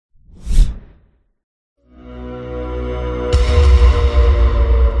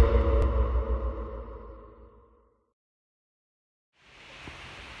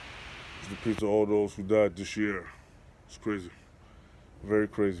in peace to all those who died this year. It's crazy. Very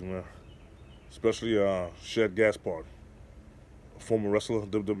crazy, man. Especially Shad Gaspard, a former wrestler,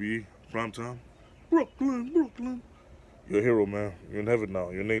 WWE, primetime. Brooklyn, Brooklyn. You're a hero, man. You're in heaven now.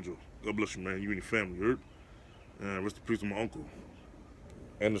 You're an angel. God bless you, man. You and your family, you heard? And rest in peace to my uncle,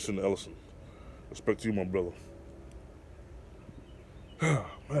 Anderson Ellison. Respect to you, my brother.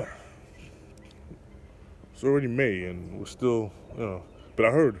 Man. It's already May, and we're still, but I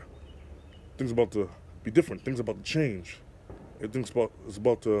heard things about to be different. Things about to change. Everything's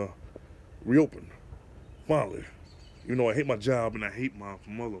about to reopen. Finally. You know, I hate my job and I hate my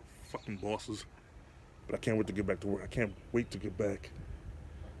motherfucking bosses, but I can't wait to get back to work. I can't wait to get back.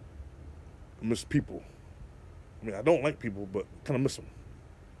 I miss people. I mean, I don't like people, but I kind of miss them.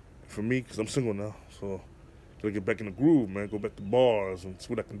 For me, because I'm single now, so gotta get back in the groove, man. Go back to bars and see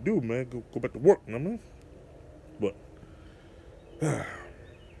what I can do, man. Go back to work, you know what I mean? But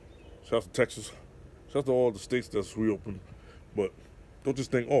shout out to Texas. Shout out to all the states that's reopened. But don't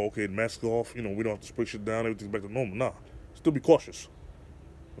just think, oh, okay, the mask off, we don't have to spray shit down, everything's back to normal. Nah, still be cautious.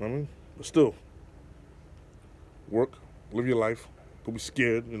 You know what I mean? But still, work, live your life, don't be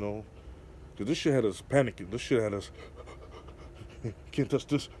scared, because this shit had us panicking. This shit had us, you can't touch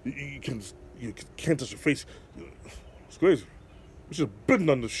this, you can't touch your face. It's crazy. We should have been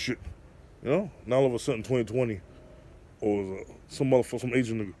done this shit, Now all of a sudden, 2020, or some motherfucker, some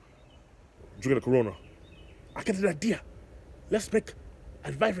Asian nigga, drinking a Corona. I got an idea. Let's make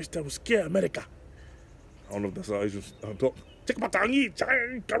a virus that will scare America. I don't know if that's how Asians talk. I don't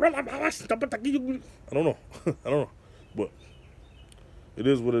know. I don't know. But it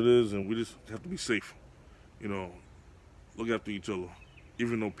is what it is, and we just have to be safe. Look after each other.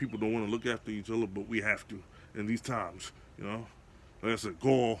 Even though people don't want to look after each other, but we have to in these times, Like I said,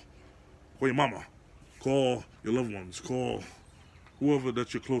 call your mama. Call your loved ones. Call whoever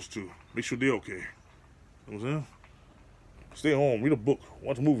that you're close to. Make sure they're okay. You know what I'm saying? Stay home, read a book,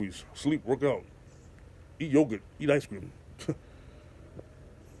 watch movies, sleep, work out, eat yogurt, eat ice cream.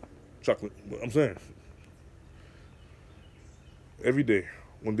 Chocolate, but I'm saying, every day,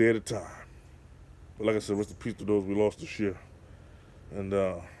 one day at a time. But like I said, rest in peace to those we lost this year. And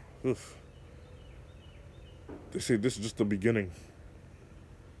they say this is just the beginning.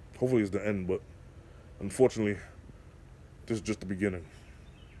 Hopefully it's the end, but unfortunately, this is just the beginning.